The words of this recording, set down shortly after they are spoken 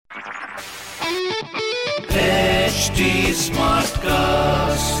HT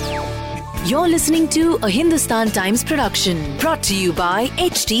Smartcast. You're listening to a Hindustan Times production brought to you by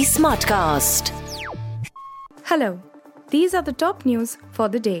HT Smartcast. Hello, these are the top news for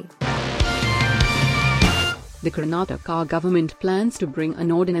the day. The Karnataka government plans to bring an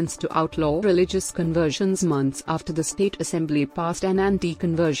ordinance to outlaw religious conversions months after the state assembly passed an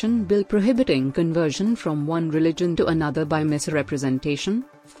anti-conversion bill prohibiting conversion from one religion to another by misrepresentation,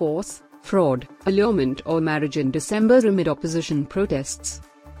 force, fraud, allurement or marriage in December amid opposition protests.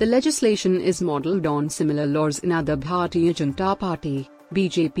 The legislation is modelled on similar laws in other Bharatiya Janata Party,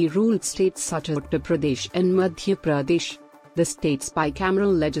 BJP-ruled states such as Uttar Pradesh and Madhya Pradesh. The state's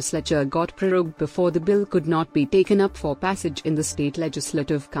bicameral legislature got prorogued before the bill could not be taken up for passage in the State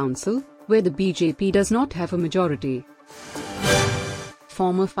Legislative Council, where the BJP does not have a majority.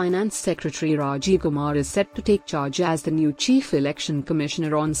 Former Finance Secretary Rajiv Kumar is set to take charge as the new Chief Election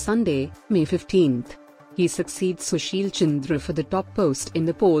Commissioner on Sunday, May 15. He succeeds Sushil Chandra for the top post in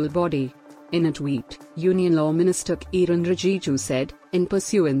the poll body. In a tweet, Union Law Minister Kiran Rijiju said, in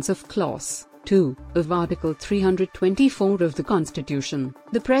pursuance of Clause 2 of Article 324 of the Constitution,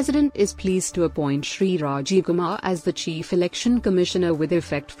 the President is pleased to appoint Shri Rajiv Kumar as the Chief Election Commissioner with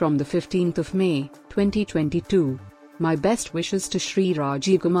effect from the 15th of May, 2022. My best wishes to Shri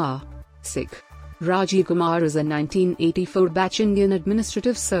Rajiv Kumar. Sikh. Rajiv Kumar is a 1984 batch Indian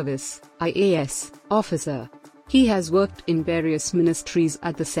Administrative Service (IAS) officer. He has worked in various ministries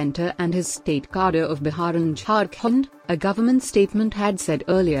at the centre and his state cadre of Bihar and Jharkhand, a government statement had said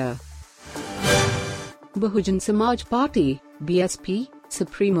earlier. Bahujan Samaj Party, BSP,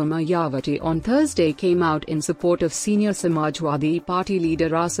 Supremo Mayawati on Thursday came out in support of senior Samajwadi Party leader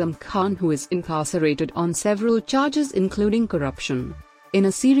Azam Khan, who is incarcerated on several charges including corruption. In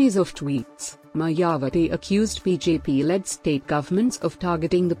a series of tweets, Mayawati accused BJP-led state governments of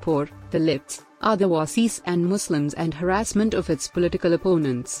targeting the poor, Dalits, Adivasis and Muslims and harassment of its political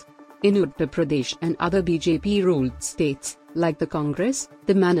opponents. In Uttar Pradesh and other BJP-ruled states, like the Congress,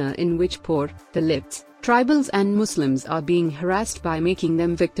 the manner in which poor, Dalits, tribals and Muslims are being harassed by making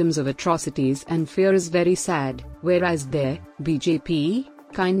them victims of atrocities and fear is very sad, whereas there, BJP,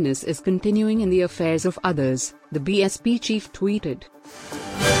 kindness is continuing in the affairs of others, the BSP chief tweeted.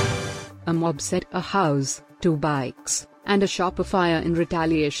 A mob set a house, 2 bikes, and a shop afire in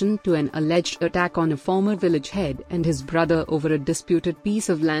retaliation to an alleged attack on a former village head and his brother over a disputed piece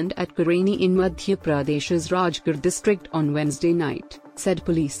of land at Kareni in Madhya Pradesh's Rajgarh district on Wednesday night, said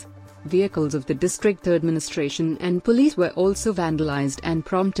police. Vehicles of the district administration and police were also vandalized and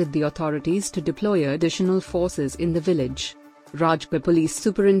prompted the authorities to deploy additional forces in the village. Rajgarh Police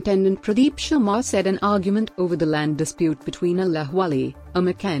Superintendent Pradeep Sharma said an argument over the land dispute between Lahwali, a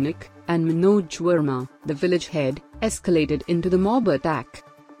mechanic, and Manoj Verma, the village head, escalated into the mob attack.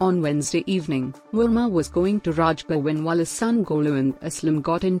 On Wednesday evening, Verma was going to Rajgarh when Wali's son Golu and Aslam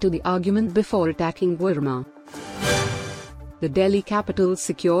got into the argument before attacking Verma. The Delhi Capitals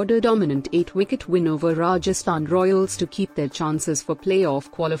secured a dominant 8-wicket win over Rajasthan Royals to keep their chances for playoff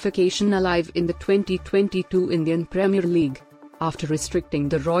qualification alive in the 2022 Indian Premier League. After restricting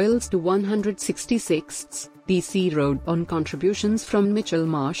the Royals to 166, DC rode on contributions from Mitchell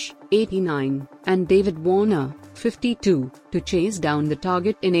Marsh, 89, and David Warner, 52, to chase down the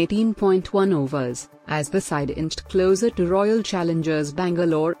target in 18.1 overs, as the side inched closer to Royal challengers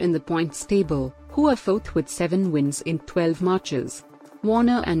Bangalore in the points table, who are fourth with 7 wins in 12 matches.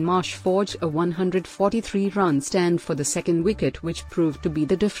 Warner and Marsh forged a 143-run stand for the second wicket, which proved to be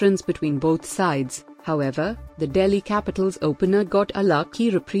the difference between both sides. However, the Delhi Capitals opener got a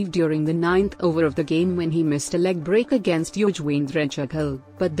lucky reprieve during the 9th over of the game when he missed a leg break against Yuzvendra Chahal,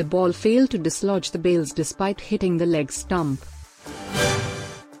 but the ball failed to dislodge the bails despite hitting the leg stump.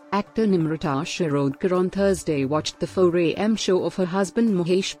 Actor Nimrata Shirodkar on Thursday watched the 4 a.m. show of her husband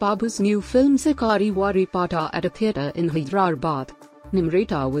Mahesh Babu's new film Sakari Vari Pata at a theatre in Hyderabad.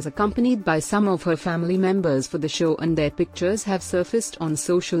 Nimrata was accompanied by some of her family members for the show and their pictures have surfaced on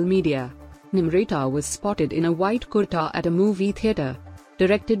social media. Nimrata was spotted in a white kurta at a movie theatre.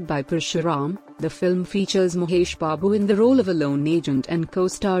 Directed by Parshuram, the film features Mahesh Babu in the role of a loan agent and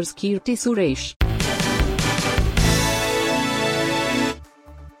co-stars Kirti Suresh.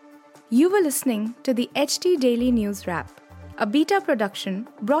 You were listening to the HT Daily News Wrap, a beta production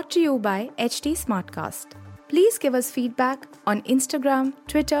brought to you by HT Smartcast. Please give us feedback on Instagram,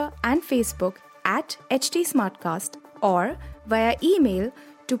 Twitter and Facebook at HT Smartcast or via email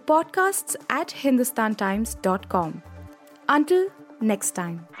to podcasts@hindustantimes.com. Until next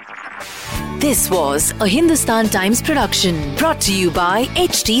time. This was a Hindustan Times production brought to you by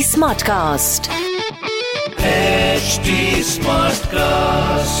HT Smartcast. HT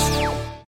Smartcast.